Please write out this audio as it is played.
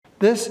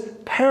This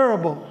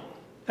parable,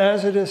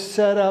 as it is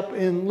set up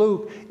in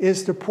Luke,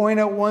 is to point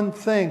out one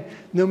thing.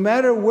 No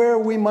matter where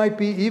we might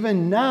be,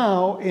 even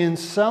now, in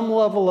some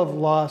level of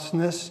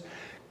lostness,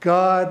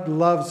 God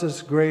loves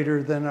us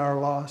greater than our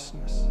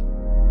lostness.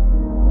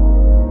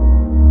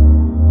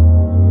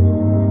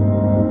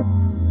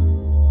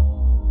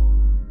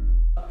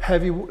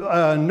 Have you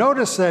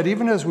noticed that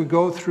even as we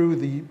go through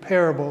the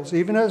parables,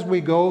 even as we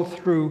go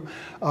through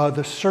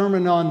the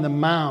Sermon on the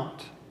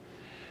Mount,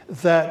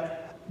 that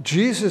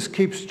Jesus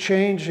keeps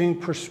changing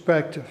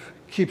perspective,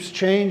 keeps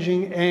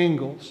changing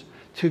angles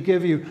to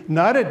give you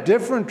not a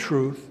different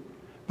truth,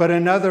 but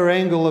another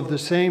angle of the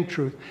same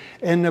truth.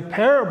 And the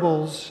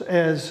parables,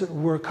 as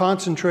we're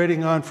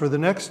concentrating on for the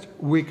next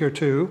week or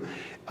two,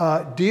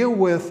 deal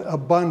with a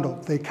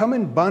bundle. They come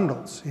in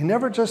bundles. He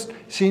never just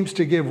seems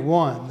to give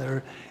one.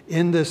 They're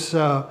in this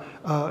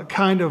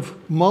kind of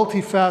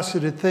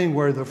multifaceted thing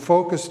where they're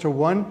focused to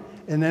one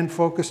and then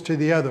focused to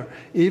the other,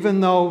 even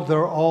though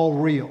they're all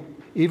real,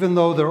 even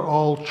though they're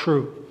all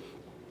true.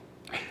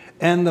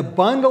 And the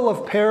bundle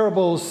of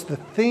parables, the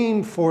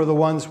theme for the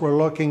ones we're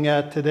looking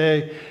at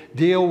today,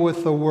 deal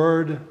with the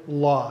word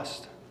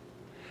lost.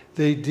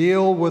 They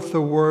deal with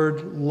the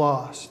word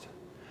lost.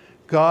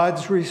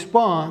 God's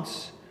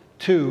response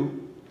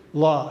to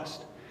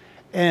lost.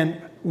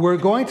 And we're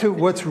going to,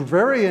 what's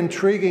very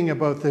intriguing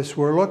about this,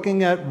 we're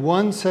looking at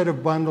one set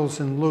of bundles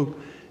in Luke.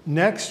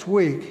 Next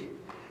week,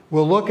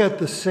 we'll look at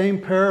the same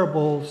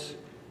parables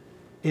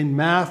in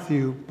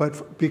Matthew,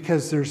 but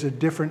because there's a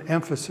different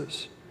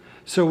emphasis.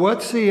 So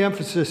what's the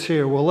emphasis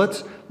here? Well,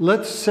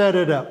 let's set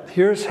it up.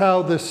 Here's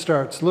how this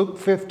starts. Luke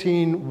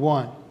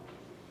 15:1.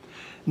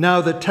 Now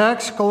the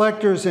tax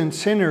collectors and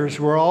sinners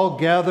were all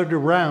gathered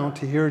around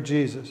to hear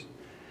Jesus.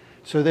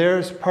 So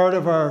there's part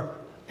of our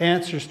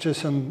answers to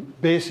some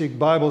basic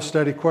Bible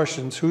study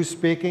questions. Who's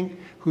speaking?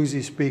 Who's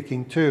he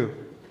speaking to?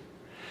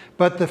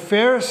 But the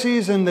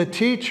Pharisees and the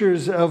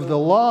teachers of the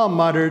law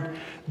muttered,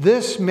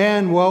 "This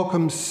man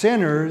welcomes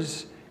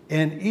sinners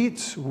and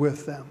eats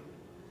with them."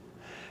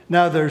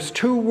 Now there's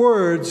two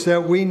words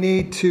that we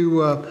need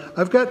to,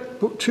 I've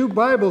got two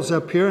Bibles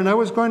up here, and I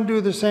was going to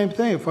do the same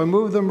thing. If I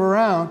move them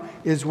around,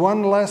 is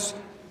one less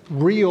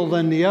real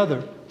than the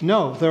other?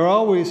 No, they're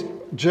always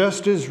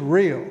just as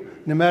real.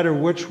 No matter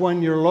which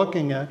one you're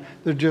looking at,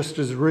 they're just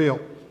as real,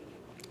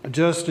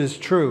 just as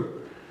true.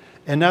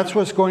 And that's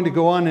what's going to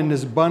go on in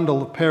this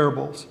bundle of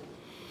parables.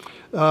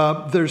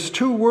 There's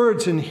two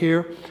words in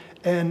here,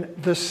 and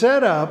the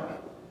setup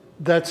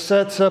that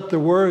sets up the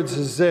words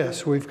is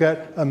this. We've got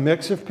a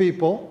mix of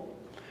people.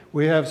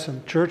 We have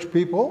some church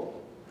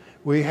people.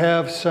 We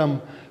have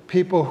some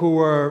people who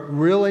are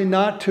really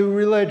not too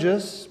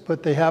religious,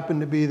 but they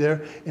happen to be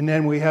there. And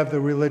then we have the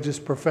religious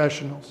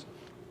professionals.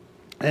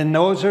 And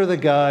those are the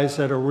guys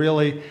that are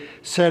really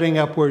setting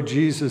up where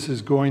Jesus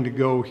is going to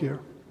go here.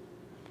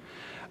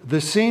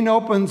 The scene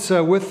opens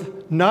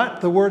with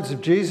not the words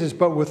of Jesus,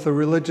 but with the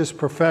religious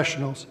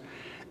professionals.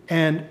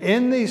 And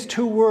in these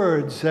two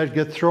words that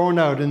get thrown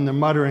out in the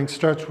muttering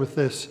starts with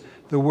this,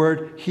 the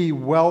word he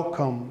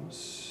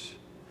welcomes.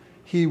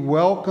 He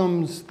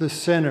welcomes the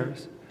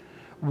sinners.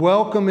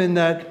 Welcome in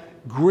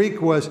that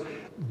Greek was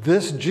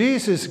this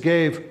Jesus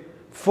gave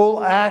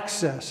full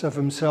access of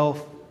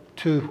himself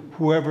to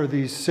whoever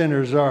these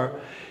sinners are.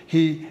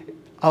 He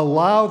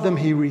allowed them,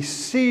 he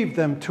received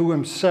them to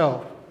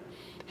himself.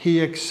 He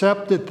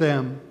accepted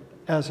them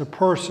as a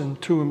person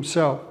to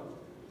himself.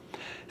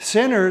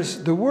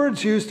 Sinners, the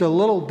word's used a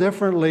little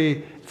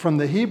differently from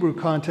the Hebrew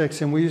context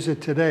than we use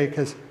it today,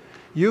 because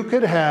you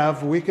could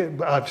have,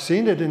 I've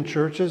seen it in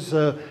churches,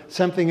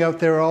 something out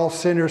there, all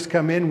sinners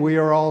come in, we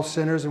are all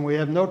sinners, and we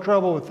have no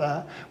trouble with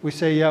that. We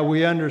say, yeah,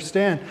 we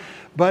understand.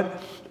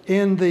 But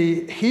in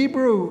the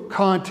Hebrew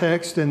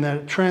context, and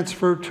that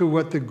transferred to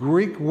what the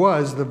Greek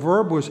was, the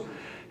verb was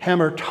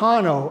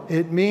hamartano.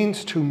 It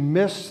means to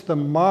miss the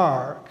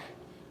mark,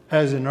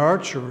 as in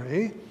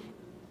archery,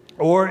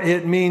 or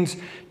it means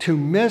to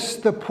miss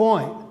the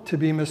point, to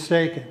be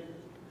mistaken.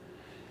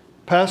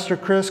 Pastor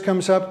Chris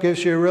comes up,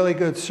 gives you a really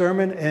good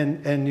sermon,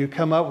 and you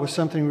come up with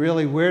something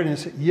really weird, and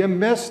you say, you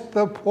missed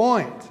the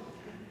point.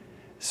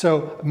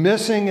 So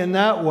missing in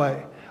that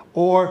way.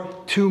 Or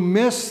to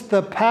miss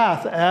the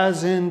path,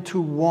 as in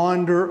to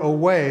wander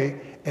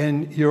away,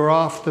 and you're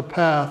off the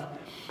path.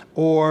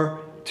 Or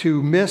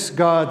to miss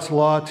God's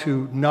law,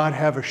 to not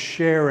have a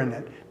share in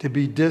it, to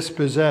be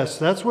dispossessed.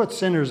 That's what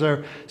sinners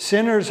are.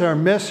 Sinners are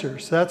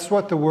missers. That's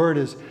what the word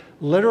is.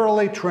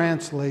 Literally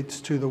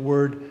translates to the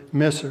word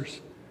missers.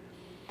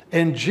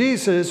 And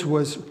Jesus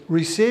was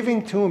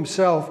receiving to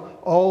himself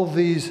all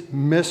these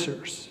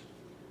missers.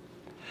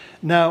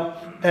 Now,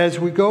 as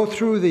we go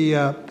through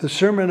the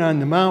Sermon on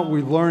the Mount,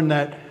 we learn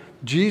that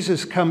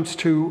Jesus comes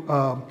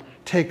to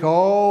take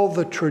all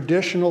the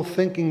traditional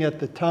thinking at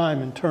the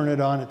time and turn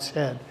it on its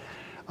head.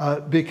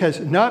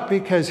 Not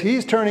because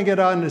he's turning it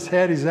on his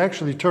head, he's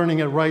actually turning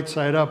it right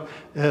side up.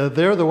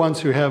 They're the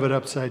ones who have it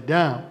upside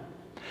down.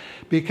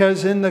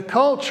 Because in the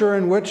culture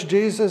in which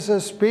Jesus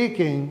is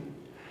speaking,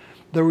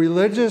 the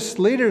religious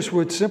leaders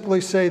would simply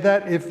say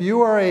that if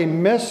you are a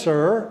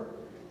misser,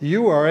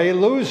 you are a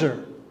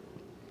loser.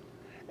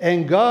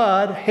 And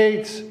God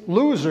hates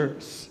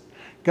losers.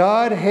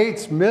 God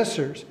hates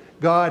missers.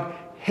 God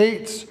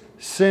hates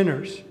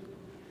sinners.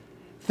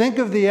 Think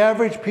of the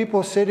average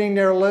people sitting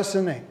there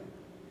listening.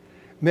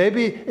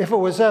 Maybe if it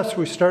was us,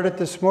 we started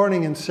this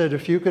morning and said,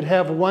 if you could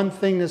have one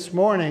thing this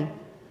morning,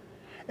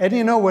 and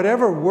you know,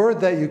 whatever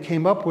word that you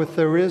came up with,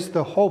 there is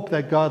the hope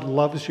that God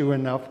loves you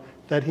enough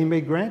that he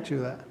may grant you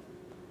that.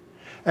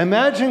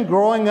 Imagine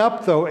growing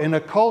up, though, in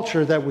a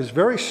culture that was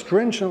very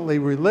stringently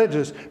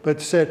religious,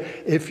 but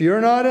said, if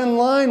you're not in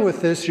line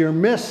with this, you're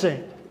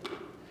missing.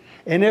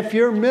 And if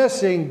you're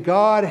missing,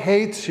 God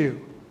hates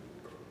you.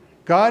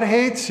 God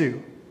hates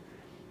you.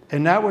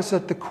 And that was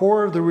at the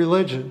core of the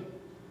religion.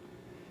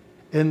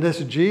 And this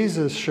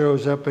Jesus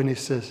shows up and he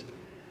says,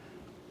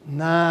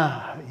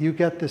 nah, you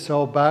got this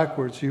all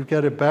backwards. You've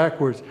got it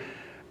backwards.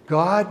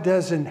 God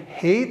doesn't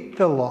hate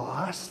the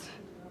lost.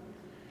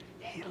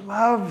 He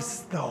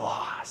loves the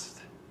lost.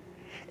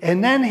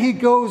 And then he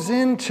goes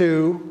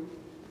into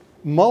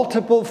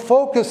multiple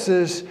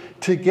focuses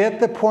to get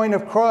the point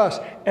across.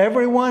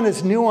 Everyone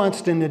is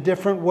nuanced in a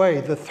different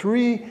way. The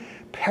three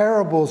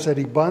parables that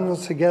he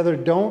bundles together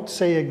don't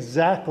say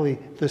exactly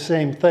the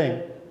same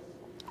thing,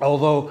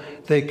 although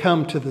they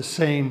come to the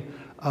same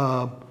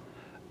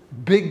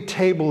big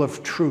table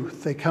of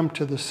truth. They come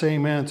to the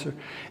same answer.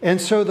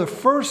 And so the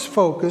first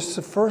focus,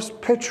 the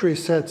first picture he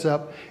sets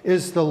up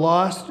is the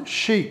lost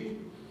sheep.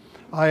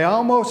 I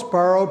almost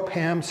borrowed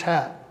Pam's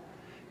hat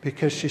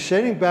because she's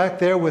sitting back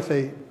there with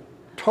a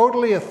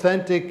totally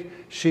authentic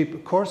sheep.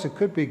 Of course, it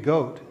could be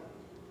goat,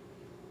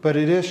 but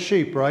it is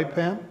sheep, right,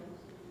 Pam?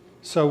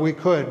 So we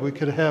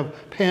could have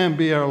Pam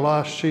be our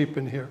lost sheep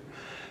in here.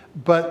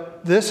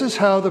 But this is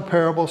how the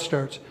parable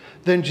starts.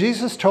 Then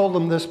Jesus told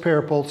them this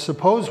parable,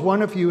 suppose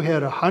one of you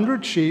had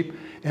 100 sheep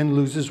and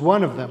loses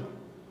one of them.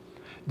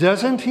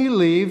 Doesn't he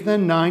leave the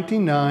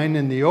 99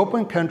 in the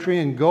open country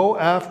and go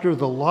after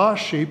the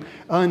lost sheep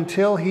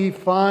until he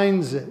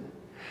finds it?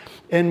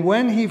 And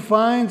when he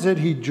finds it,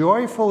 he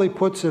joyfully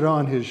puts it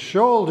on his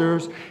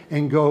shoulders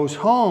and goes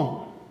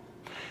home.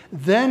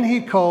 Then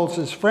he calls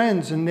his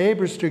friends and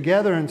neighbors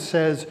together and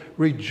says,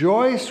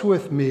 rejoice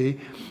with me,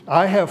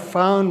 I have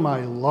found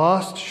my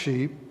lost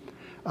sheep.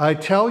 I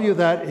tell you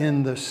that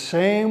in the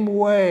same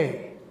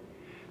way,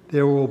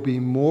 there will be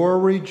more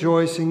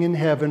rejoicing in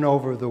heaven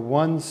over the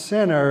one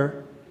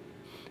sinner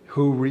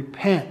who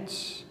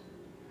repents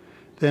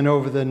than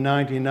over the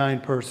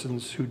 99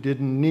 persons who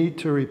didn't need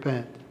to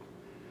repent.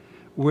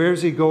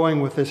 Where's he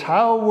going with this?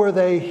 How were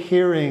they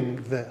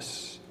hearing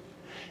this?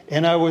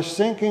 And I was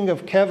thinking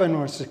of Kevin,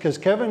 because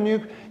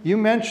Kevin, you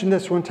mentioned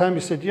this one time. You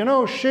said, you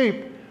know,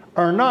 sheep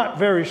are not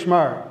very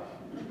smart.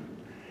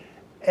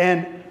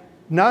 And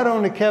not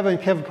only Kevin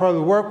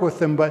probably worked with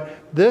them, but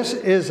this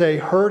is a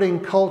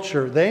herding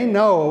culture. They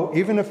know,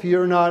 even if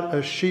you're not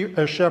a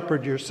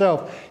shepherd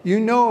yourself, you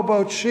know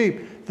about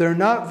sheep. They're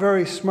not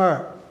very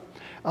smart.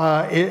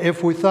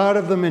 If we thought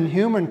of them in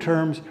human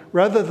terms,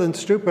 rather than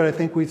stupid, I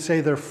think we'd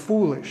say they're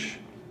foolish.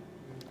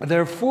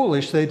 They're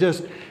foolish. They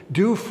just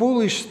do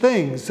foolish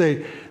things.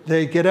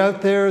 They get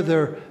out there,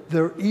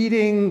 they're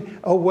eating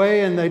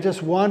away, and they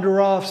just wander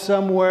off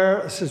somewhere.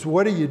 It says,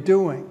 what are you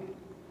doing?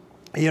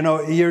 You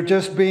know, you're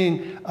just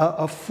being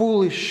a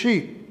foolish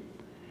sheep.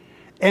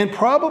 And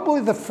probably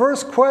the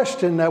first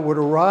question that would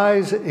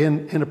arise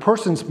in a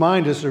person's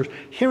mind is they're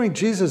hearing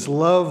Jesus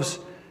loves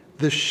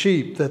the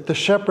sheep, that the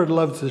shepherd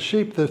loves the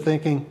sheep. They're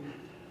thinking,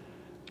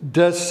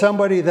 does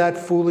somebody that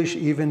foolish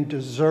even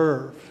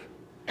deserve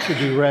to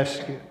be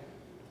rescued?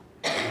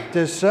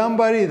 Does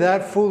somebody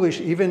that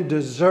foolish even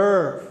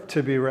deserve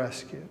to be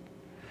rescued?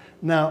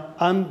 Now,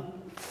 I'm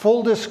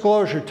full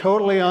disclosure,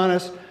 totally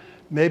honest.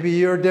 Maybe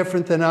you're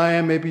different than I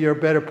am. Maybe you're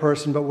a better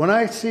person. But when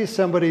I see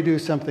somebody do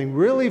something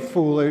really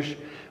foolish,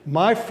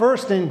 my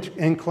first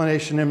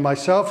inclination in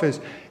myself is,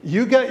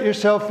 you get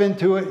yourself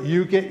into it,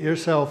 you get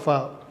yourself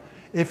out.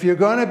 If you're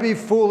going to be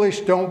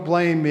foolish, don't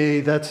blame me.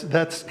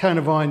 That's kind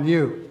of on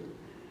you.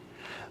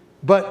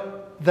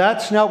 But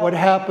that's not what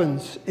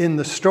happens in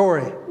the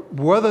story,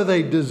 whether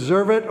they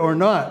deserve it or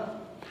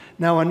not.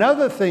 Now,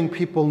 another thing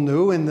people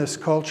knew in this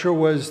culture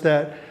was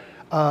that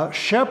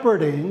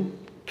shepherding,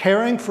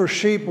 caring for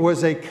sheep,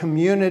 was a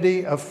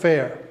community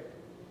affair.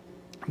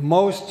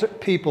 Most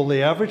people,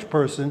 the average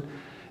person,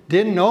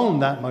 didn't own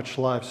that much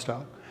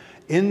livestock.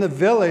 In the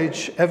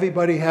village,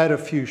 everybody had a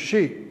few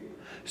sheep.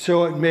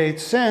 So it made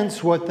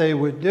sense. What they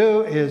would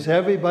do is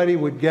everybody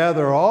would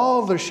gather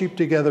all the sheep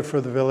together for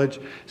the village.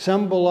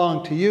 Some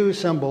belong to you,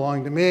 some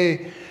belong to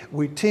me.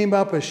 We team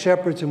up as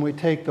shepherds and we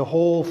take the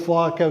whole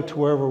flock out to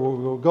wherever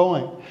we were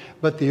going.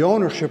 But the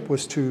ownership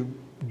was to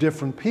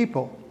different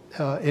people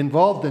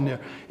involved in there.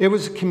 It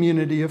was a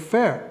community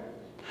affair.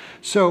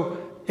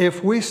 So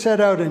if we set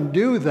out and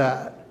do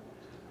that,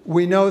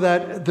 we know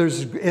that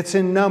it's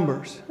in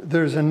numbers.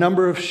 There's a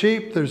number of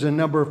sheep, there's a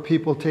number of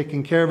people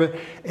taking care of it.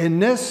 And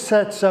this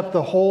sets up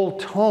the whole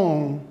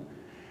tone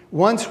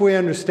once we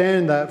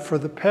understand that for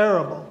the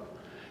parable.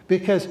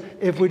 Because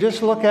if we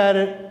just look at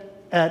it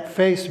at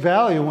face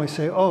value and we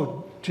say,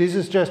 oh,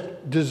 Jesus just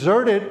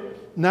deserted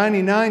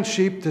 99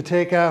 sheep to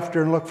take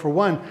after and look for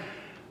one.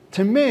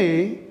 To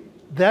me,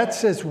 that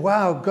says,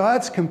 wow,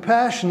 God's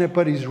compassionate,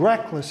 but he's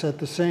reckless at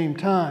the same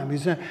time.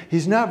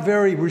 He's not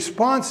very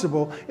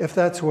responsible if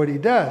that's what he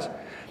does.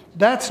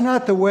 That's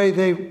not the way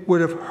they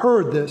would have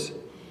heard this.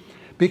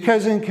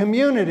 Because in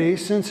community,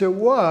 since it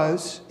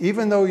was,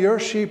 even though your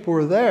sheep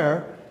were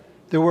there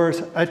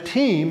was a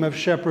team of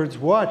shepherds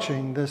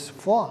watching this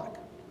flock.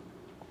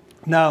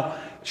 Now,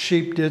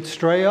 sheep did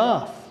stray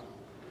off.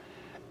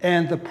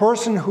 And the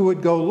person who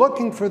would go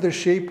looking for the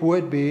sheep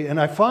would be, and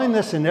I find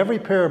this in every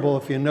parable,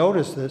 if you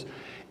notice this,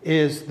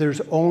 is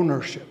there's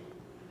ownership.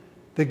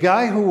 The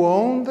guy who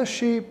owned the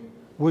sheep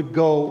would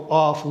go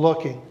off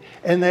looking.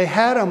 And they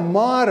had a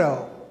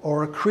motto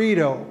or a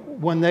credo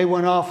when they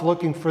went off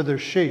looking for their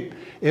sheep.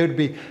 It would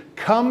be,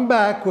 come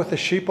back with the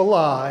sheep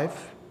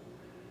alive,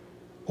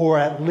 or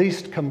at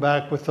least come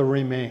back with the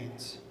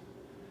remains.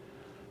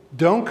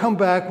 Don't come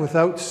back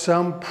without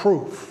some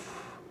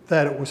proof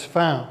that it was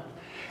found.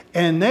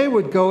 And they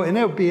would go, and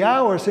it would be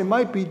hours, it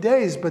might be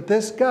days, but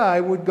this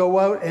guy would go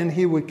out and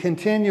he would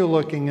continue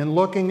looking and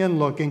looking and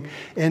looking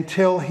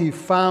until he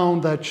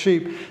found that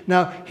sheep.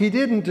 Now, he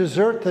didn't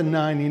desert the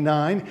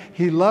 99.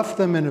 He left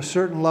them in a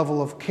certain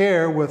level of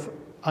care with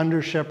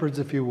under-shepherds,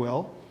 if you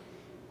will.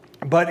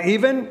 But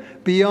even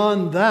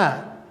beyond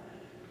that,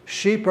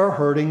 sheep are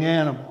herding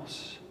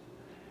animals.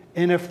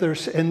 And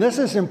this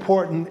is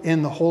important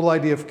in the whole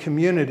idea of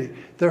community.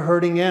 They're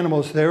herding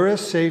animals. There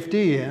is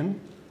safety in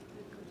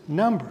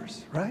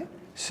numbers, right?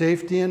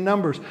 Safety in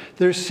numbers.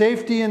 There's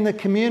safety in the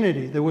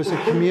community. There was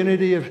a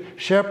community of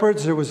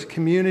shepherds. There was a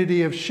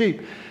community of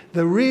sheep.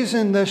 The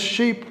reason this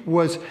sheep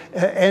was,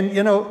 and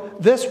you know,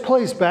 this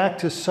plays back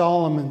to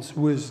Solomon's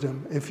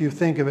wisdom, if you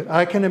think of it.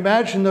 I can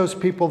imagine those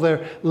people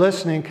there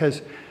listening,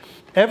 because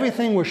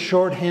everything was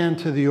shorthand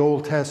to the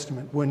Old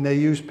Testament when they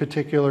used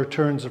particular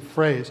turns of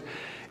phrase.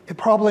 It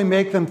probably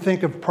make them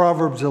think of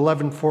Proverbs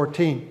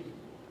 11:14.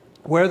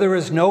 Where there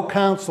is no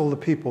counsel, the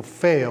people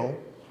fail.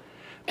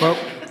 But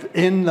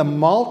in the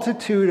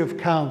multitude of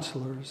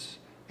counselors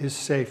is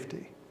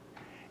safety.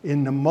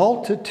 In the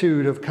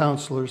multitude of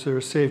counselors, there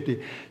is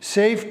safety.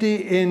 Safety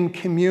in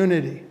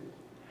community.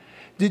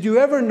 Did you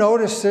ever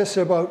notice this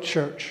about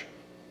church?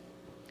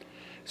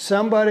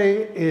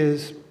 Somebody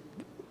is,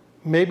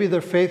 maybe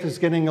their faith is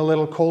getting a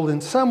little cold.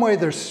 In some way,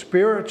 they're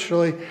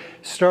spiritually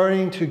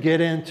starting to get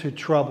into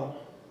trouble.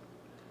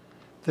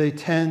 They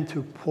tend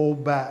to pull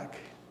back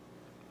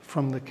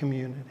from the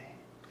community.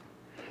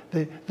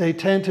 They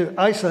tend to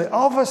isolate.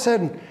 All of a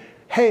sudden,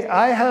 hey,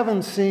 I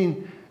haven't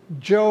seen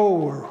Joe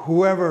or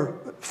whoever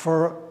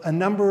for a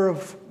number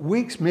of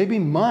weeks, maybe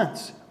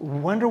months.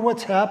 Wonder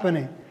what's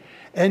happening.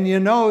 And you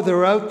know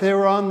they're out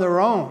there on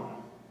their own.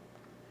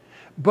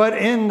 But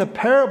in the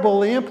parable,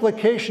 the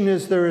implication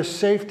is there is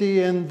safety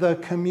in the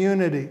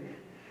community.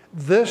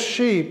 This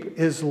sheep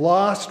is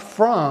lost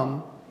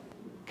from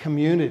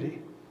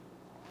community.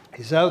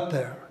 He's out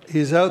there.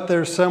 He's out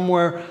there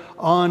somewhere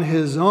on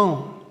his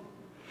own.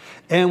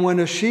 And when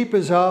a sheep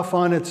is off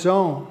on its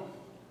own,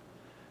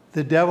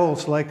 the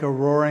devil's like a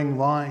roaring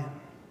lion,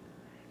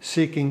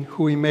 seeking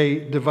who he may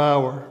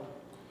devour.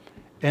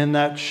 And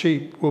that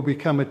sheep will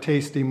become a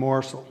tasty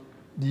morsel.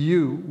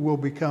 You will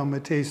become a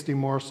tasty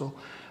morsel.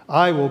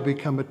 I will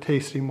become a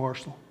tasty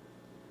morsel.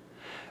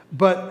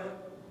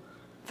 But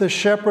the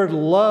shepherd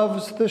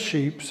loves the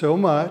sheep so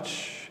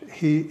much.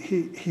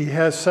 He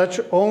has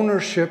such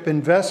ownership,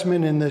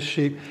 investment in this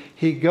sheep.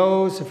 He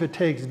goes, if it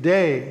takes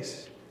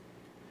days,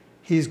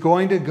 he's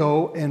going to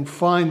go and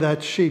find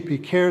that sheep. He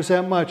cares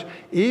that much,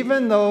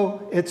 even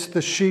though it's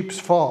the sheep's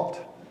fault.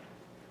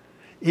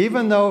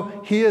 Even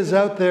though he is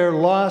out there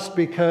lost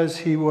because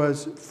he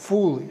was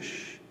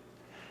foolish.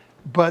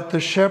 But the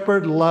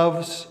shepherd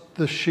loves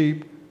the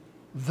sheep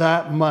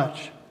that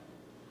much.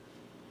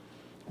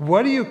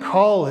 What do you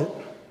call it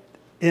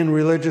in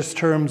religious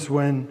terms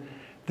when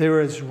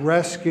there is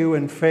rescue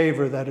and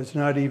favor that is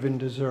not even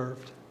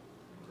deserved?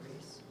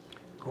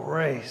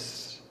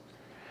 Grace.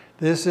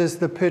 This is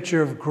the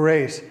picture of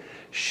grace.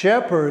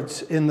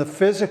 Shepherds in the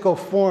physical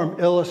form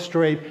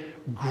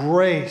illustrate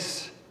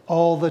grace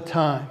all the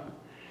time.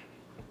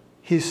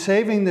 He's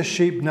saving the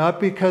sheep not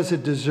because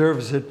it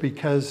deserves it,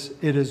 because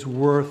it is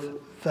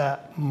worth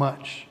that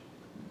much.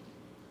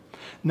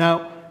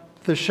 Now,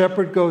 the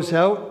shepherd goes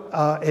out.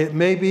 It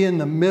may be in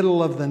the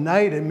middle of the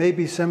night. It may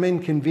be some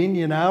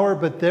inconvenient hour,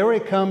 but there he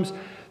comes,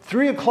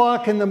 3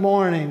 o'clock in the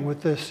morning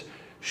with this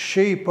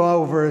sheep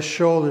over his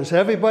shoulders.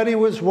 Everybody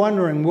was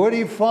wondering, would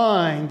he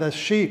find the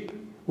sheep?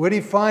 Would he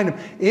find him?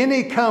 In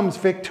he comes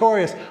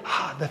victorious.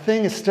 The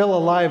thing is still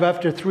alive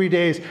after 3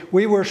 days.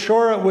 We were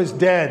sure it was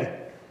dead.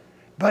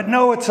 But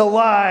no, it's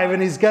alive,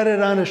 and he's got it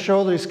on his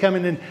shoulder. He's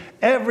coming in.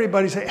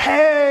 Everybody's saying,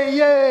 hey,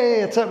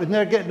 yay, it's up. And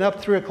they're getting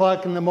up 3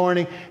 o'clock in the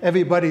morning.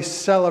 Everybody's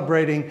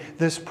celebrating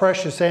this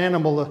precious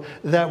animal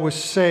that was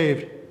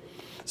saved.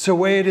 It's the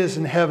way it is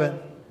in heaven.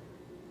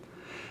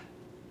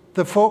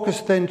 The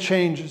focus then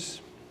changes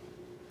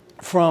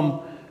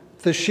from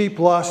the sheep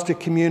lost to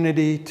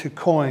community to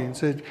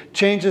coins. It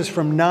changes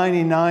from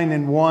 99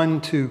 and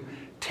 1 to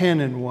 10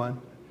 and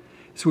 1.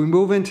 So we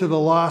move into the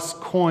lost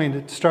coin.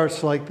 It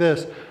starts like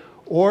this.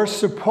 Or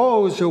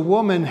suppose a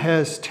woman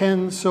has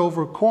 10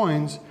 silver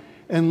coins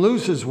and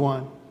loses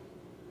one.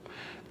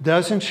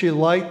 Doesn't she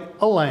light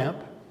a lamp,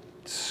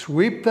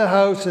 sweep the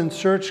house, and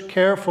search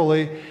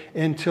carefully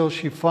until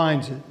she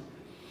finds it?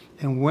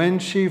 And when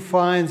she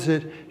finds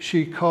it,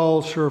 she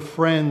calls her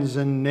friends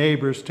and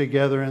neighbors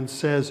together and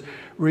says,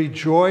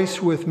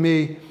 "Rejoice with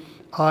me,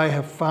 I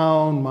have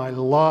found my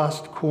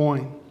lost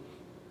coin."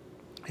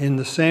 In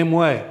the same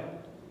way,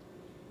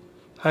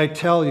 I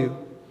tell you,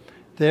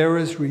 there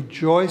is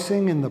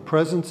rejoicing in the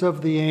presence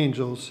of the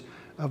angels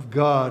of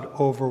God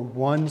over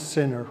one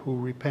sinner who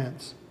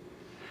repents.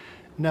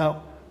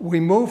 Now, we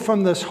move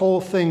from this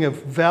whole thing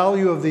of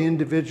value of the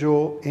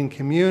individual in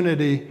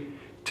community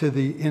to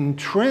the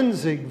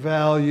intrinsic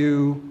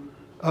value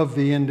of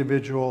the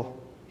individual,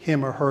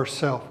 him or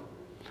herself.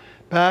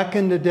 Back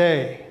in the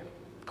day,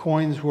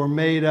 coins were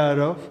made out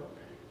of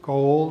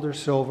gold or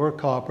silver or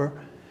copper.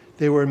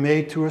 They were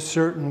made to a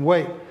certain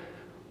weight.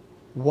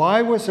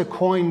 Why was a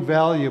coin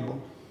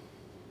valuable?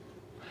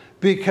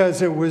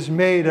 Because it was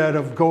made out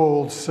of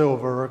gold,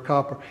 silver, or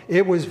copper.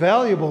 It was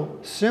valuable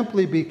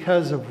simply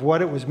because of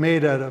what it was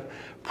made out of,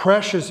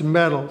 precious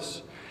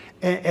metals.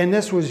 And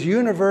this was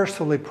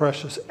universally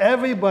precious.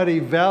 Everybody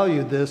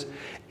valued this,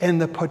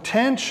 and the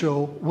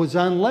potential was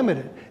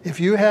unlimited. If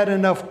you had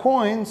enough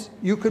coins,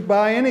 you could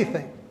buy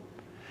anything.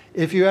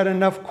 If you had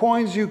enough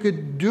coins, you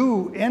could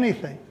do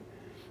anything.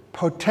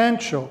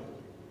 Potential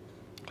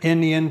in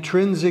the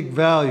intrinsic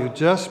value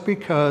just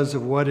because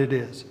of what it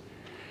is.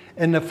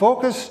 And the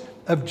focus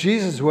of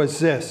Jesus was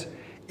this: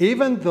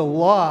 even the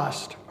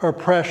lost are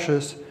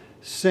precious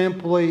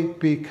simply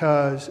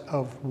because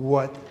of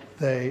what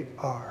they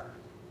are.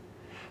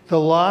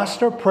 The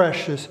lost are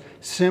precious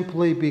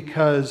simply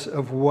because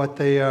of what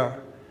they are.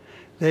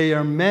 They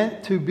are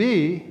meant to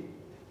be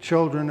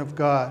children of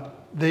God.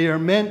 They are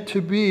meant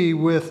to be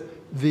with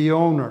the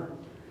owner.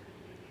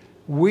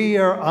 We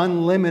are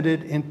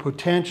unlimited in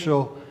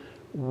potential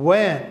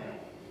when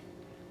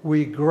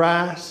we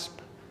grasp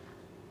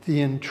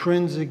the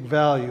intrinsic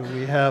value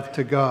we have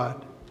to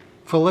God.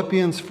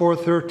 Philippians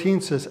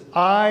 4:13 says,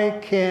 I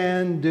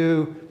can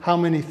do how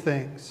many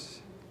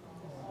things?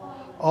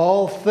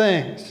 All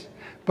things.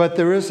 But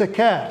there is a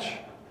catch.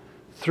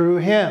 Through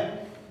him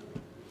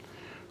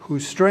who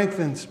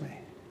strengthens me.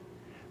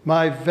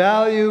 My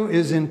value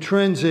is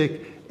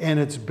intrinsic, and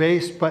it's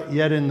based but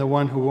yet in the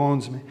one who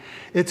owns me.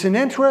 It's an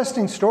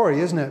interesting story,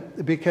 isn't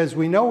it? Because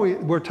we know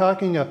we're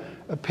talking a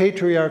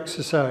patriarch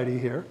society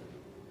here.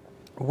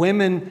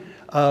 Women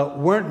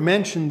weren't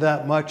mentioned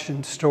that much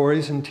in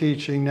stories and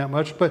teaching that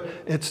much, but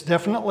it's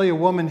definitely a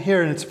woman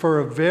here, and it's for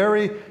a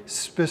very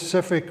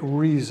specific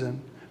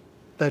reason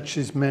that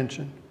she's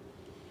mentioned.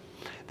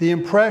 The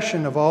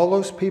impression of all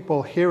those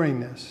people hearing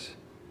this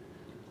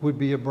would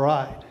be a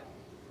bride.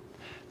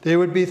 They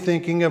would be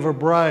thinking of a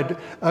bride.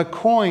 A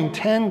coin,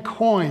 10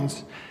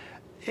 coins.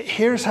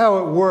 Here's how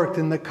it worked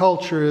in the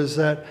culture is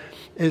that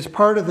as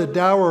part of the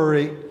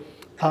dowry,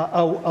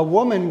 a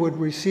woman would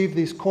receive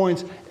these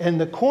coins, and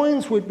the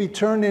coins would be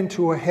turned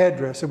into a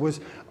headdress. It was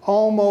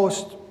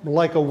almost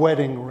like a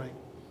wedding ring.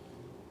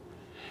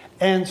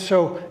 And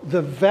so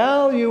the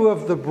value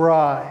of the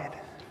bride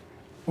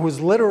was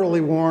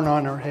literally worn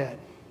on her head.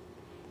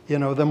 You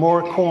know, the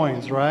more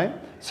coins, right?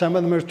 Some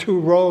of them are 2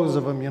 rows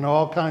of them, you know,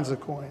 all kinds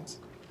of coins.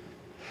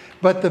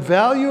 But the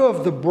value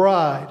of the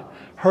bride,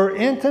 her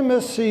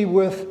intimacy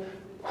with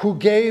who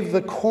gave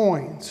the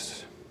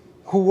coins,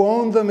 who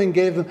owned them and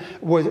gave them,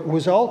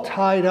 was all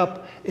tied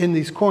up in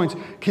these coins.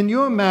 Can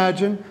you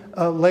imagine,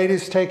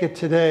 ladies, take it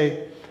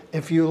today,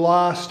 if you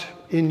lost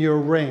in your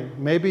ring,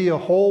 maybe a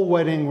whole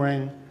wedding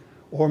ring,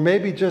 or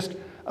maybe just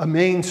a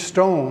main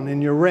stone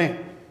in your ring?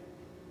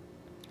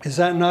 Is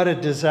that not a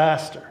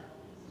disaster?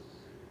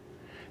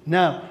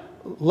 Now,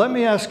 let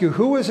me ask you,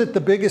 who is it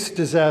the biggest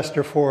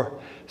disaster for?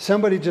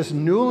 Somebody just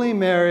newly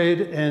married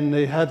and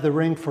they had the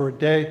ring for a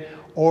day,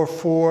 or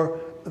for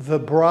the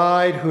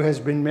bride who has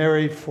been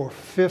married for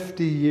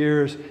 50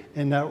 years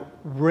and that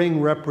ring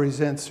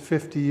represents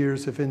 50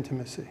 years of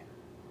intimacy?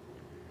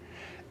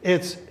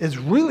 It's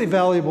really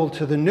valuable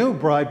to the new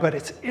bride, but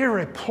it's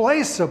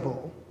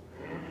irreplaceable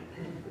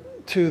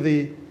to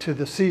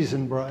the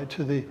seasoned bride,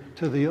 to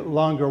the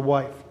longer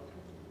wife.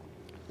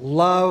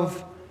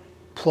 Love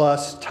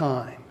plus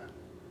time.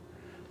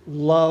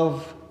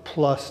 Love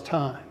plus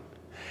time.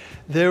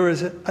 There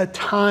is a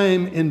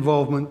time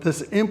involvement,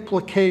 this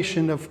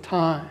implication of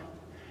time.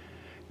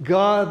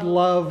 God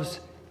loves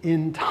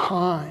in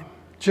time.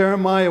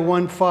 Jeremiah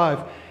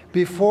 1:5,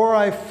 before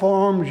I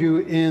formed you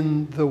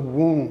in the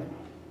womb,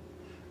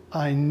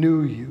 I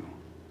knew you.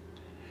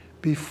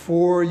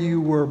 Before you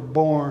were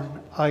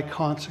born, I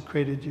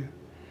consecrated you.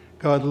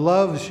 God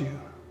loves you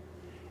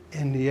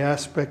in the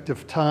aspect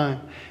of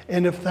time.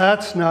 And if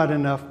that's not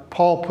enough,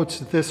 Paul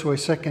puts it this way,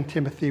 2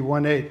 Timothy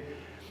 1:8.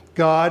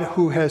 God,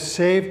 who has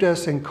saved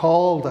us and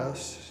called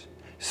us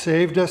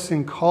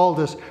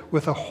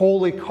with a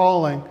holy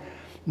calling,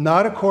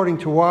 not according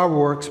to our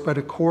works, but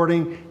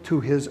according to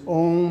his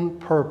own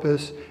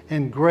purpose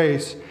and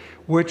grace,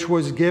 which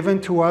was given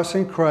to us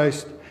in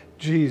Christ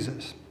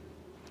Jesus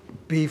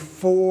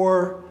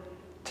before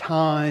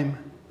time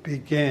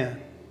began.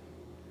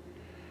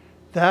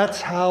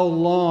 That's how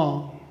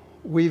long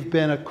we've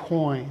been a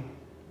coin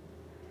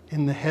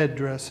in the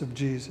headdress of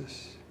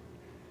Jesus.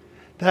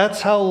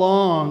 That's how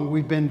long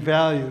we've been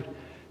valued.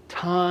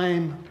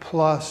 Time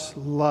plus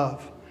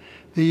love.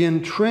 The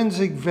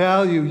intrinsic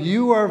value.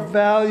 You are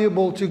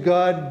valuable to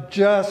God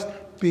just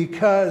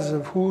because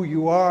of who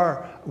you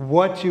are,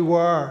 what you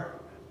are,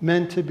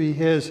 meant to be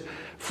His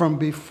from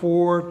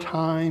before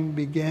time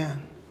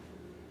began.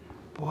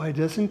 Boy,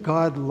 doesn't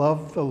God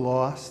love the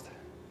lost?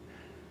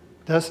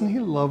 Doesn't He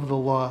love the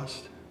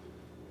lost?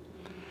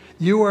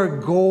 You are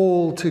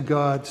gold to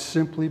God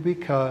simply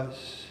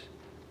because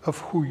of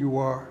who you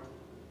are.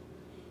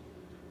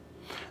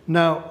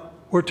 Now,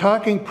 we're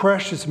talking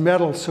precious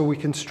metals, so we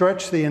can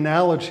stretch the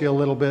analogy a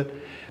little bit,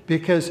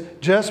 because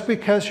just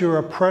because you're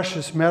a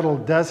precious metal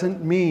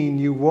doesn't mean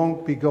you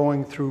won't be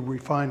going through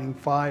refining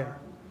fire.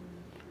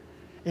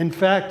 In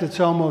fact, it's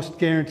almost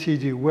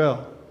guaranteed you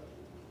will.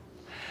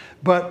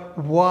 But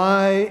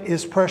why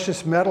is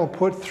precious metal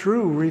put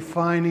through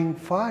refining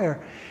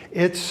fire?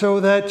 It's so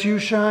that you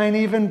shine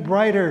even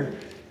brighter.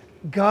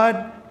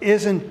 God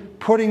isn't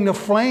putting the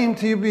flame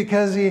to you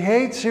because He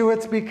hates you.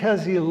 It's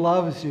because He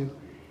loves you.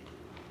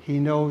 He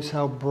knows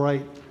how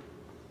bright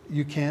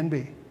you can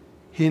be.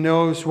 He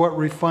knows what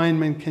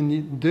refinement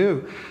can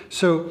do.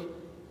 So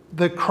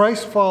the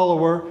Christ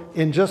follower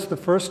in just the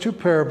first two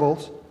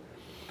parables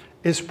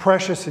is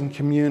precious in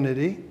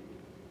community,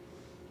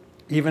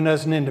 even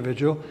as an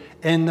individual,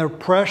 and they're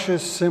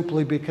precious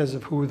simply because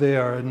of who they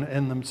are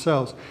in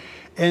themselves.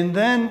 And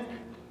then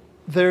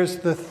there's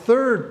the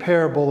third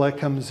parable that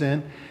comes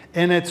in,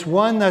 and it's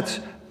one that's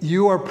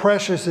you are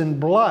precious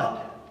in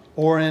blood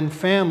or in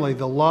family,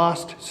 the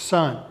lost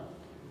son.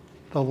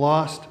 The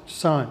lost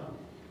son.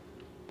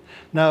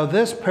 Now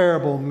this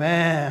parable,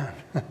 man,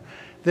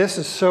 this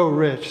is so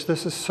rich,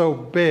 this is so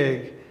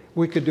big,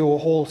 we could do a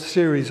whole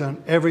series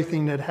on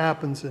everything that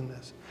happens in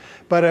this.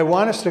 But I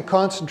want us to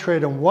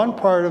concentrate on one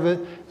part of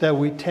it that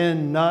we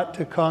tend not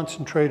to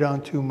concentrate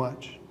on too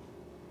much.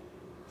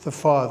 The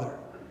Father.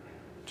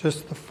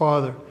 Just the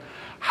Father.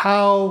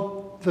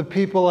 How the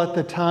people at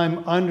the time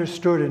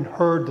understood and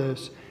heard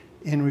this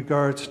in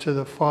regards to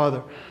the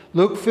Father.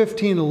 Luke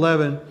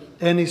 15:11,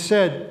 and he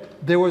said,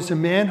 there was a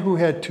man who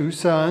had 2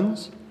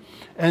 sons,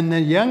 and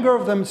the younger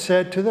of them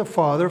said to the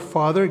father,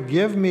 Father,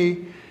 give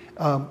me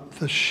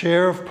the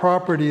share of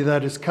property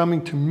that is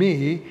coming to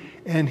me.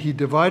 And he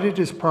divided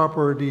his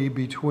property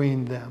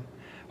between them.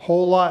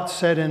 Whole lot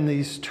said in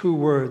these 2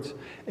 words,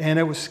 and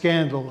it was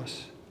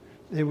scandalous.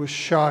 It was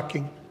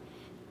shocking.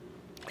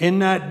 In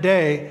that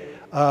day,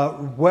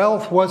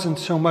 wealth wasn't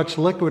so much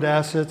liquid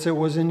assets, it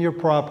was in your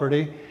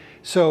property.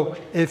 So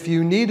if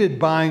you needed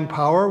buying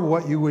power,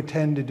 what you would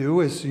tend to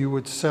do is you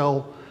would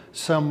sell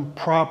some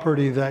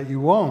property that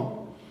you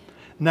own.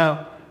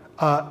 Now,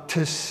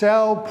 to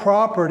sell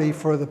property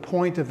for the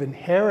point of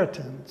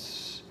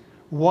inheritance,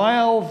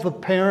 while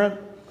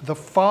the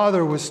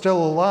father was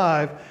still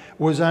alive,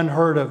 was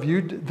unheard of.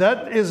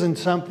 That isn't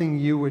something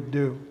you would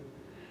do.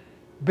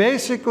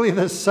 Basically,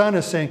 the son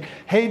is saying,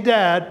 hey,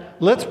 Dad,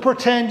 let's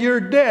pretend you're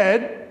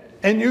dead,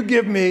 and you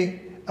give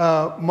me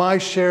my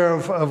share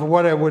of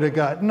what I would have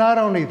got. Not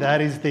only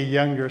that, he's the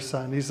younger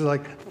son. He's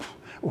like,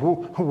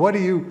 what do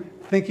you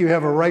think you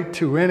have a right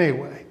to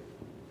anyway?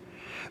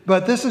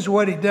 But this is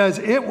what he does.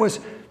 It was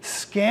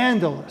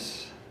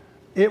scandalous.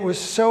 It was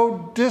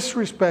so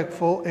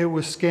disrespectful, it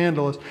was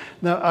scandalous.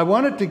 Now, I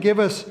wanted to give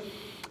us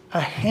a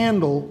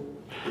handle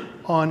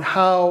on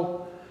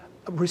how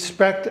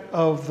respect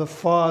of the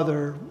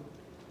Father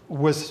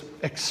was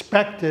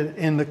expected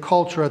in the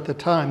culture at the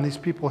time, these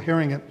people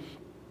hearing it.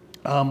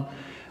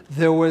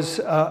 There was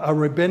a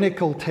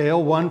rabbinical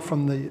tale, one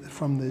from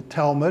the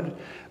Talmud,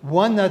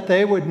 one that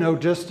they would know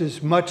just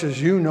as much as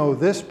you know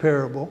this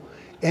parable,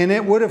 and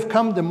it would have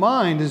come to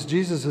mind as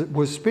Jesus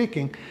was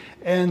speaking.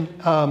 And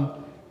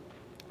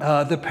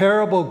the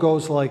parable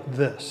goes like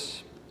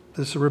this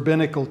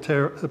rabbinical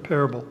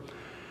parable.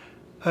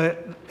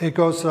 It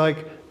goes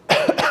like,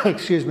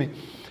 excuse me,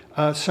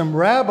 some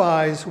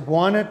rabbis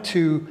wanted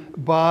to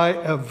buy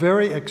a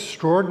very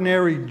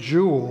extraordinary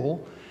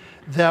jewel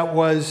that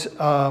was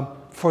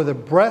for the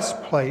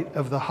breastplate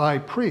of the high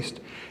priest.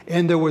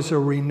 And there was a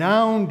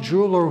renowned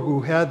jeweler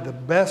who had the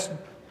best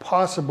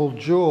possible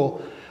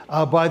jewel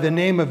by the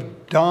name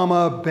of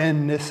Dama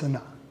ben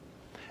Nisana,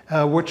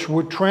 which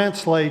would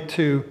translate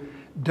to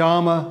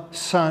Dama,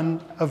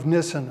 son of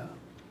Nisana.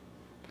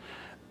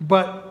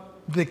 But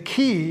the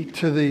key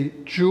to the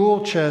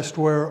jewel chest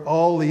where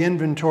all the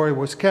inventory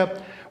was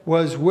kept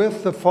was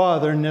with the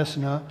father,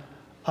 Nisana,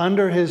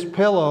 under his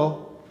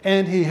pillow,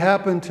 and he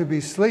happened to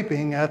be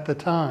sleeping at the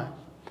time.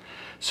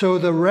 So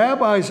the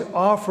rabbis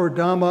offered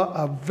Dama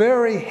a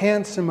very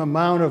handsome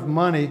amount of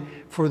money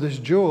for this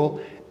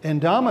jewel,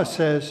 and Dama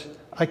says,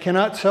 I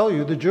cannot sell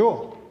you the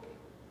jewel.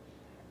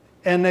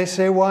 And they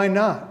say, why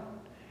not?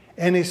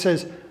 And he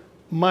says,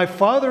 my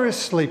father is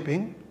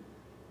sleeping.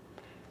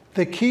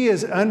 The key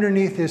is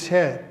underneath his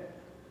head.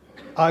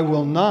 I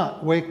will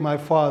not wake my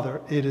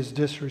father. It is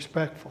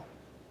disrespectful.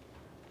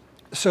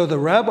 So the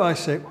rabbis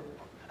say,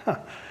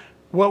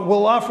 well,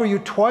 we'll offer you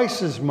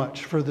twice as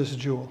much for this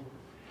jewel.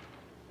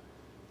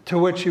 To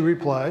which he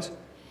replies,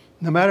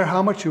 no matter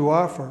how much you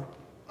offer,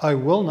 I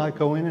will not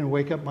go in and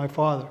wake up my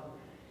father.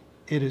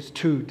 It is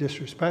too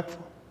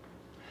disrespectful.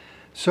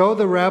 So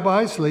the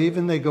rabbis leave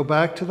and they go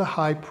back to the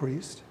high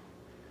priest.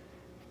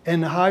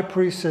 And the high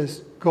priest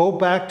says, go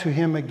back to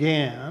him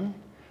again,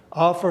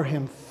 offer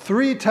him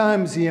 3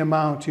 times the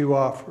amount you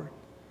offered.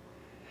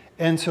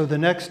 And so the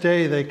next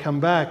day they come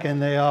back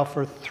and they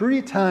offer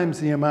 3 times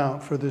the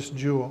amount for this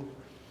jewel.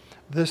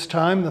 This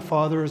time the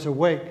father is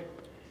awake.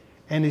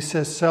 And he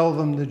says, sell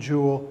them the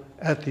jewel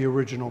at the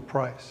original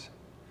price.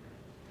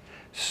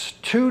 It's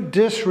too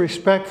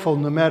disrespectful,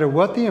 no matter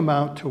what the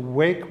amount, to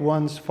wake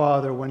one's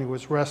father when he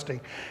was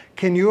resting.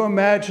 Can you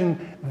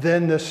imagine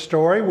then the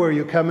story where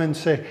you come and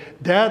say,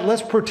 Dad,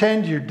 let's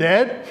pretend you're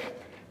dead.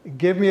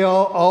 Give me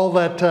all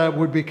that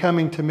would be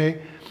coming to me.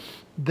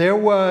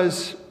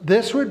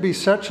 This would be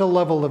such a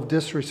level of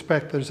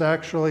disrespect. There's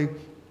actually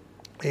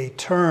a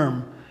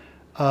term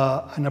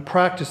and a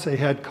practice they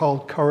had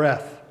called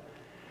kareth.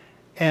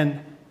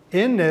 And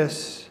in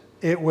this,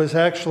 it was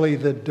actually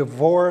the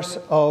divorce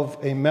of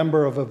a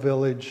member of a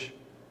village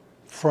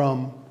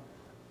from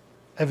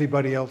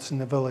everybody else in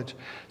the village.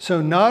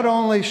 So not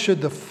only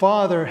should the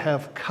father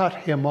have cut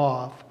him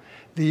off,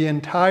 the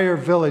entire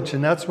village,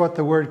 and that's what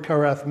the word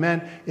kareth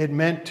meant, it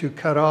meant to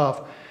cut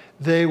off.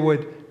 They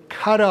would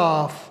cut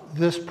off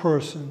this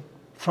person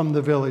from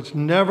the village,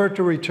 never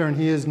to return.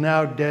 He is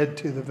now dead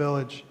to the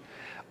village.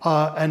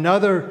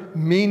 Another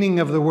meaning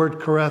of the word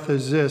kareth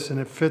is this, and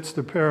it fits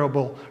the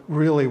parable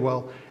really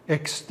well: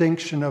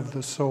 extinction of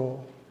the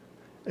soul.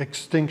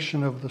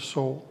 Extinction of the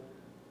soul.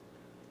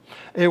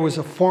 It was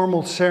a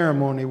formal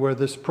ceremony where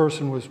this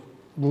person was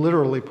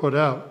literally put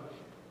out.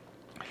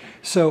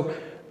 So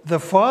the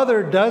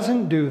father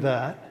doesn't do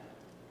that,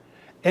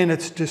 and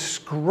it's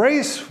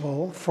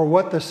disgraceful for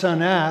what the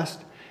son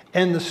asked.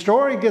 And the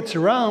story gets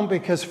around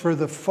because for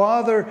the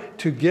father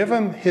to give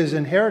him his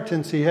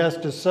inheritance, he has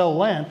to sell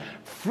land.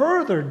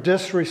 Further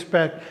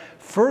disrespect,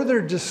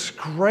 further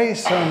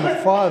disgrace on the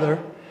father.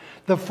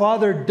 The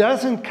father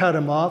doesn't cut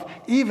him off.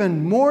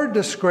 Even more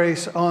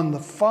disgrace on the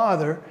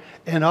father.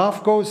 And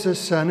off goes the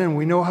son. And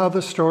we know how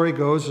the story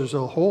goes. There's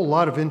a whole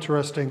lot of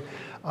interesting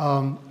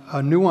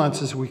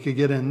nuances we could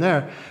get in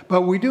there.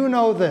 But we do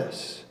know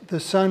this.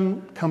 The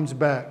son comes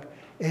back.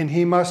 And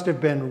he must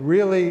have been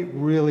really,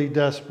 really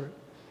desperate,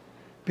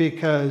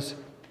 because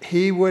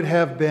he would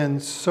have been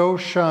so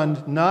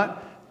shunned,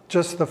 not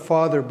just the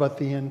father, but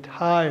the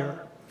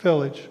entire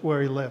village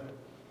where he lived.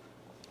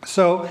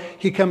 So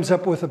he comes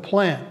up with a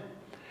plan.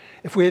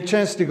 If we had a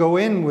chance to go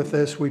in with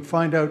this, we'd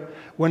find out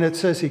when it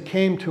says he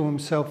came to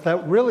himself,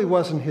 that really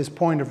wasn't his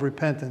point of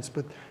repentance,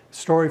 but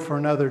story for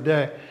another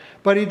day.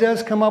 But he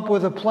does come up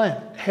with a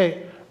plan.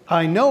 Hey,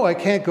 I know I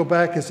can't go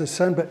back as a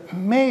son, but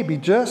maybe,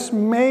 just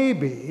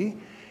maybe,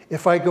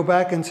 if I go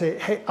back and say,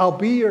 hey, I'll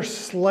be your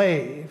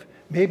slave,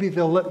 maybe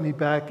they'll let me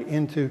back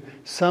into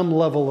some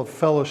level of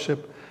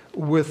fellowship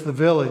with the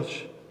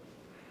village.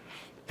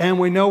 And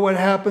we know what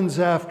happens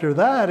after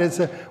that is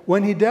that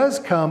when he does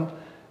come,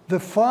 the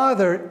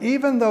father,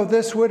 even though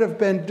this would have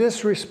been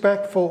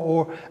disrespectful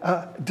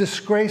or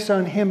disgrace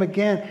on him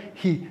again,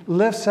 he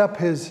lifts up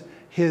his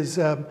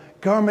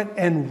garment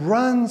and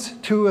runs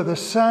to the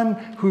son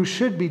who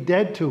should be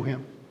dead to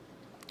him,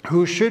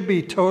 who should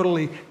be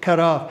totally cut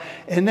off.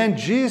 And then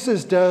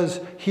Jesus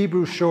does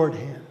Hebrew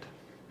shorthand.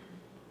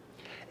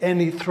 And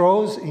he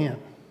throws in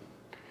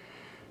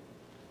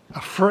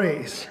a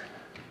phrase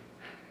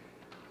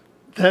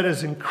that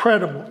is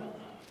incredible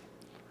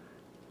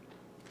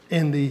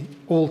in the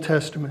Old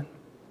Testament.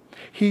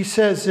 He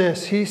says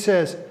this, he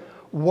says,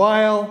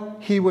 while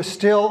he was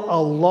still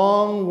a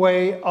long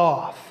way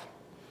off,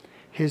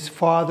 his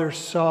father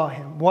saw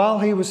him. While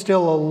he was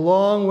still a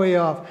long way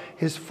off,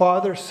 his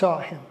father saw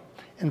him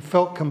and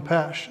felt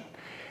compassion.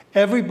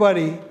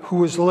 Everybody who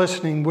was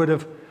listening would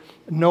have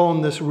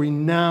known this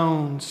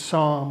renowned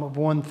Psalm of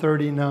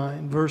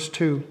 139, verse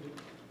 2.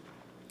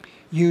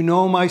 You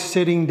know my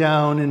sitting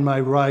down and my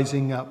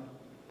rising up.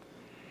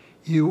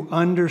 You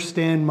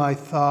understand my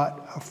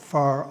thought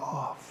afar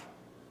off.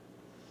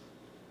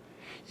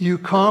 You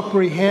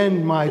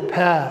comprehend my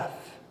path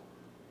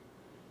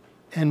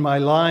and my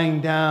lying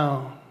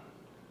down,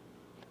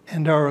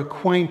 and are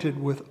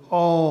acquainted with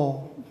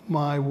all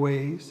my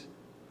ways.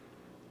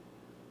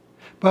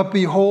 But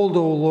behold,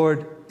 O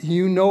Lord,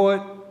 you know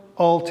it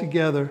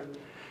altogether.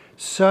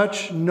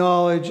 Such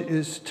knowledge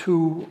is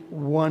too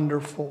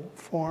wonderful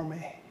for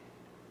me.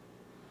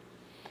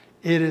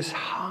 It is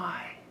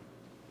high.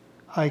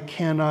 I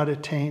cannot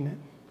attain it.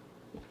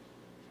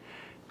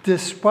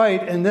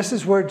 Despite, and this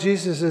is where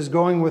Jesus is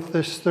going with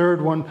this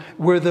third one,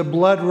 where the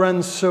blood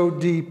runs so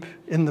deep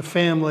in the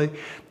family,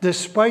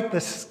 despite the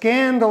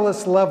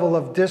scandalous level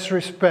of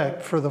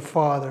disrespect for the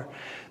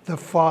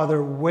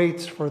father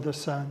waits for the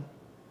son.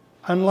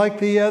 Unlike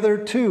the other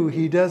two,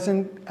 he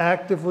doesn't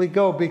actively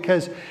go,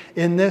 because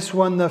in this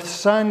one, the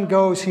son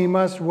goes, he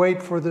must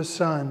wait for the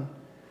son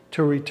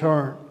to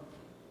return.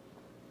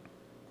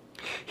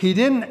 He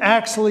didn't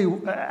actually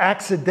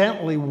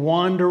accidentally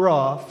wander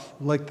off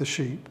like the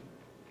sheep.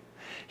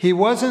 He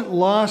wasn't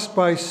lost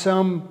by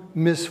some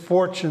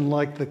misfortune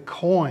like the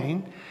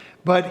coin,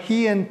 but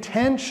he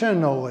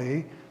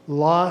intentionally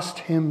lost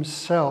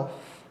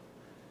himself.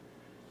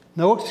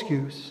 No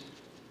excuse.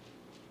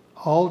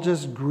 All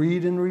just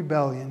greed and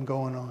rebellion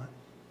going on.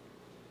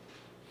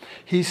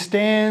 He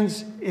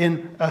stands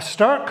in a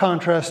stark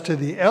contrast to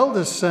the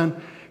eldest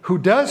son, who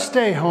does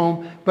stay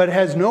home, but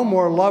has no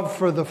more love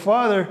for the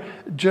father,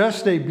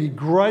 just a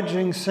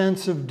begrudging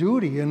sense of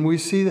duty. And we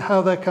see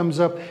how that comes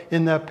up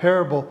in that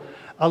parable.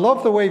 I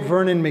love the way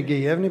Vernon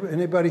McGee,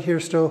 anybody here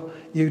still,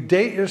 you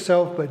date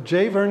yourself, but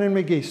J. Vernon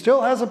McGee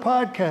still has a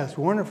podcast,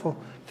 wonderful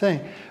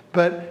thing.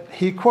 But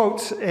he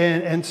quotes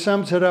and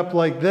sums it up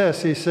like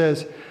this. He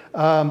says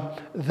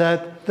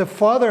that the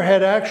father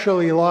had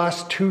actually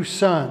lost two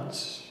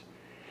sons.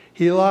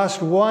 He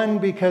lost one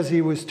because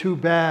he was too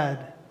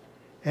bad,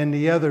 and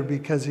the other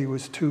because he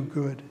was too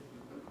good.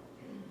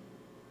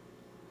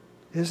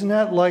 Isn't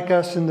that like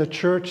us in the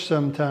church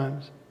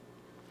sometimes?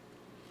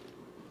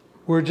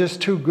 We're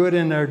just too good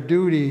in our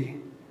duty,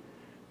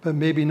 but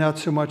maybe not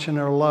so much in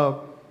our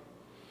love.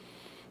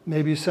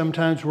 Maybe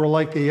sometimes we're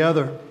like the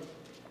other.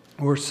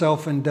 We're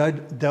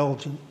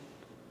self-indulgent.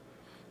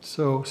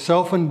 So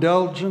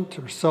self-indulgent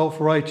or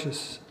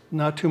self-righteous,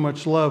 not too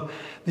much love.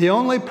 The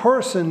only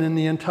person in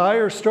the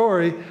entire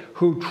story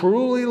who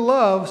truly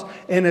loves,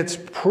 and it's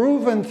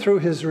proven through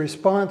his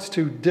response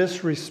to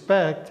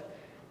disrespect,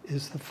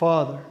 is the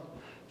father.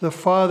 The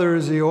father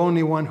is the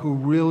only one who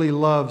really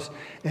loves.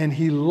 And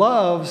he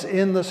loves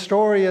in the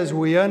story, as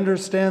we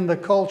understand the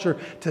culture,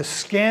 to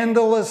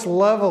scandalous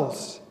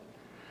levels.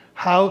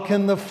 How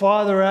can the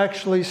father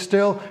actually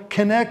still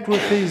connect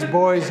with these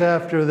boys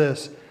after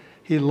this?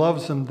 He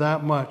loves them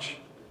that much.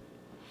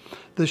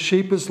 The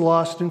sheep is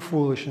lost in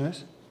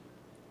foolishness,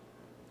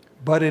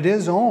 but it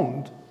is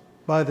owned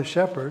by the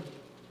shepherd,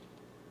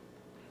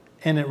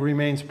 and it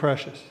remains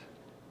precious.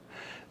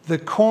 The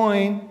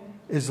coin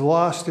is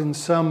lost in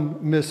some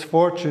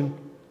misfortune,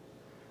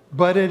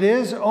 but it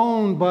is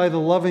owned by the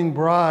loving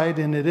bride,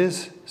 and it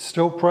is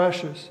still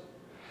precious.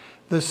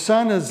 The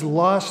son is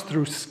lost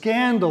through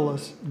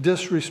scandalous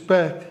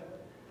disrespect,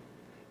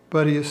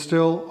 but he is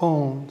still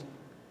owned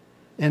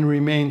and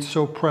remains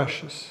so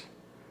precious.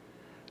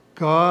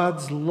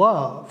 God's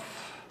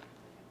love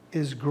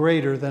is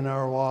greater than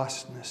our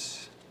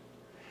lostness.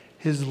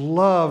 His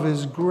love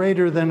is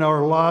greater than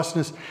our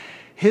lostness.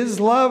 His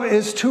love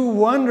is too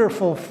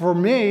wonderful for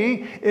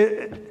me.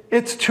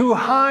 It's too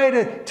high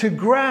to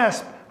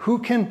grasp. Who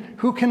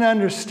can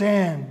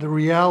understand the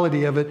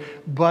reality of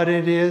it? But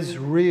it is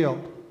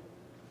real.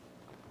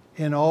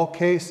 In all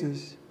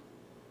cases,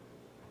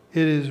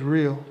 it is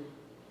real.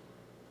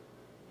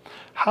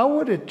 How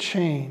would it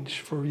change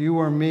for you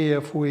or me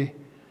if we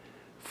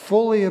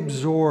fully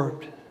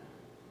absorbed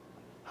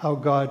how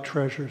God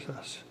treasures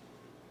us?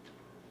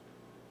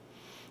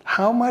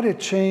 How might it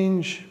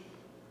change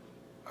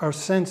our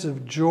sense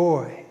of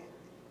joy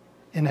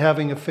in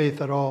having a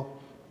faith at all?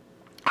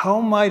 How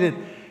might it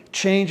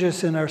change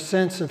us in our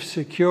sense of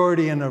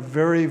security in a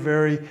very,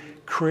 very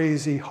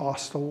crazy,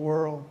 hostile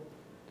world?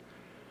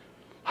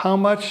 How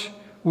much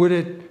would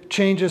it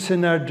change us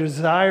in our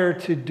desire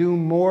to do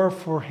more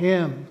for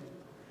Him?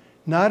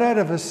 Not out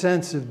of a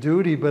sense of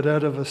duty, but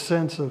out of a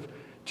sense of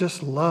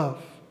just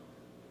love.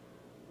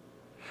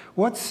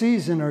 What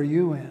season are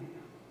you in?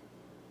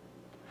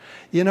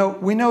 You know,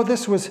 we know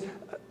this was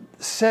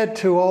said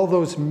to all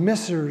those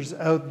missers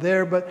out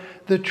there, but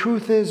the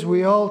truth is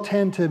we all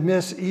tend to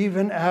miss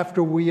even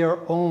after we are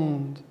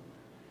owned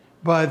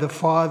by the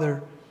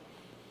Father.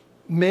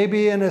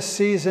 Maybe in a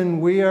season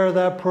we are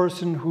that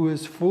person who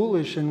is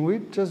foolish and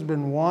we've just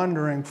been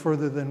wandering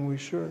further than we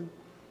should.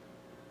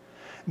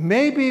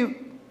 Maybe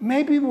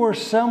we're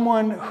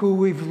someone who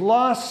we've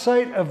lost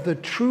sight of the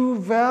true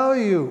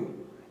value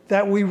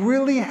that we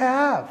really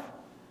have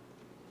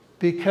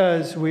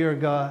because we are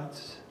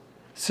God's,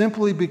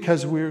 simply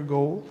because we are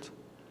gold.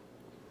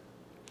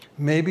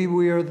 Maybe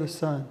we are the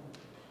Son.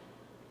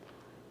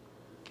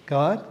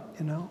 God,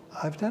 you know,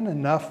 I've done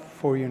enough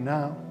for you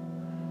now.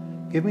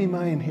 Give me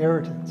my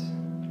inheritance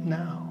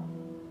now.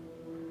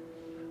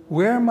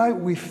 Where might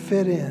we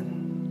fit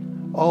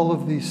in all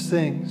of these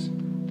things?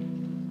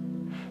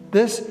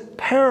 This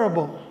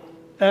parable,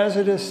 as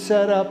it is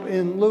set up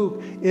in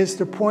Luke, is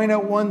to point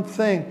out one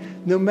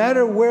thing. No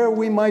matter where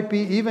we might be,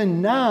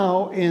 even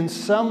now, in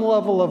some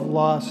level of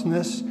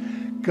lostness,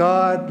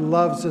 God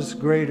loves us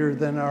greater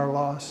than our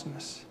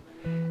lostness.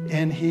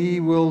 And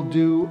He will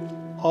do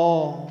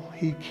all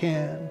He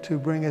can to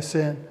bring us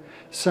in.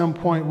 At some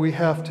point, we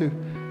have to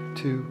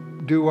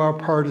do our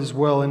part as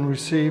well in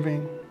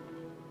receiving.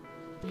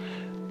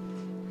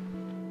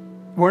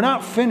 We're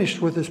not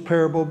finished with this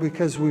parable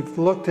because we've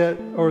looked at,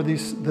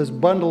 this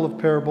bundle of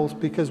parables,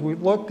 because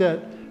we've looked at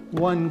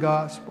one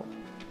gospel.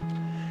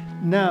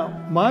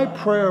 Now, my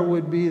prayer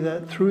would be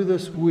that through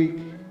this week,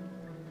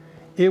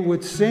 it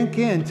would sink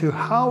into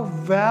how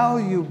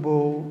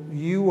valuable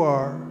you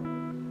are,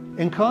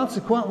 and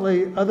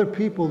consequently other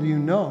people you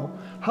know,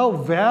 how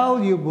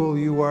valuable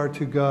you are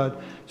to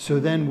God. So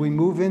then we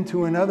move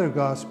into another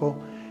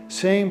gospel,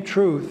 same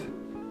truth,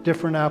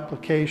 different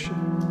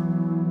application.